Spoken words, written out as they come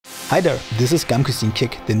Hi there, this is Cusine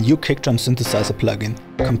Kick, the new kick drum synthesizer plugin,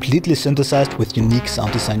 completely synthesized with unique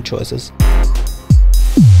sound design choices.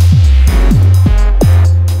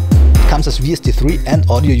 It comes as VST3 and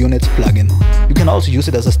audio units plugin. You can also use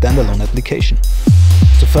it as a standalone application.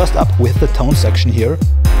 So first up, with the tone section here,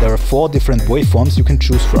 there are 4 different waveforms you can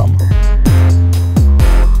choose from.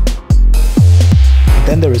 And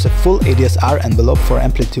then there is a full ADSR envelope for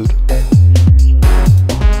amplitude.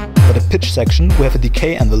 For the pitch section, we have a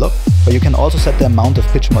decay envelope, where you can also set the amount of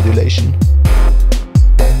pitch modulation.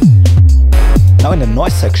 Now in the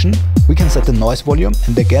noise section, we can set the noise volume,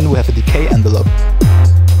 and again we have a decay envelope.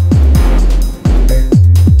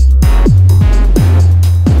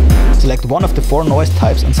 Select one of the 4 noise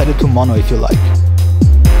types and set it to mono if you like.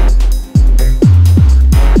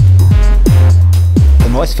 The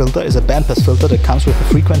noise filter is a bandpass filter that comes with a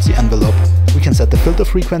frequency envelope. We can set the filter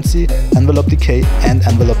frequency, envelope decay and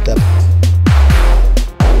envelope depth.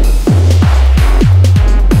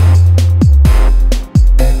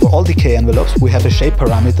 For all decay envelopes we have a shape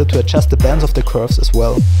parameter to adjust the bands of the curves as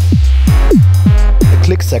well. The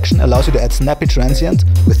click section allows you to add snappy transient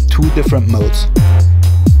with 2 different modes.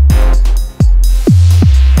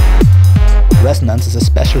 Resonance is a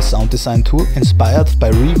special sound design tool inspired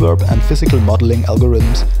by reverb and physical modeling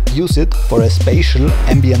algorithms. Use it for a spatial,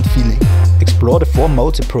 ambient feeling. Explore the 4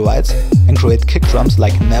 modes it provides and create kick drums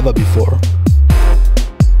like never before.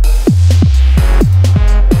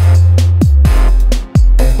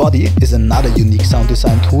 Body is another unique sound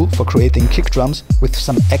design tool for creating kick drums with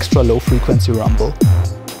some extra low frequency rumble.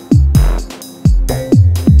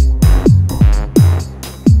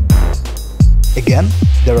 Again,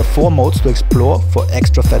 there are 4 modes to explore for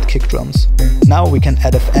extra fat kick drums. Now we can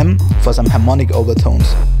add FM for some harmonic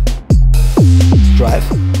overtones, drive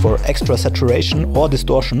for extra saturation or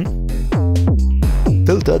distortion,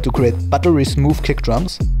 filter to create buttery smooth kick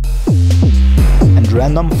drums, and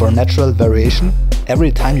random for natural variation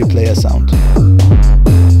every time you play a sound.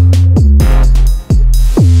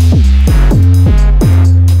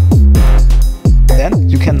 Then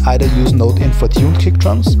you can either use Node in for tuned kick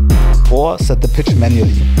drums or set the pitch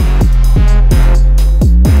manually.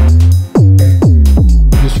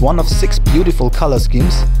 Use one of 6 beautiful color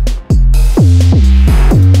schemes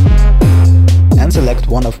and select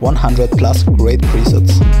one of 100 plus great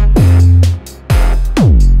presets.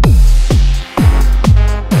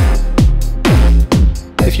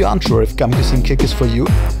 If you're unsure if Cusine Kick is for you,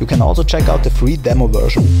 you can also check out the free demo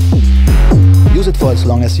version. Use it for as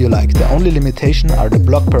long as you like. The only limitation are the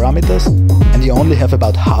block parameters, and you only have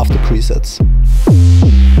about half the presets.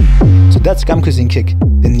 So that's Cusine Kick,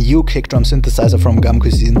 the new kick drum synthesizer from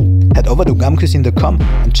Cusine. Head over to cusine.com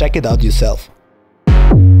and check it out yourself.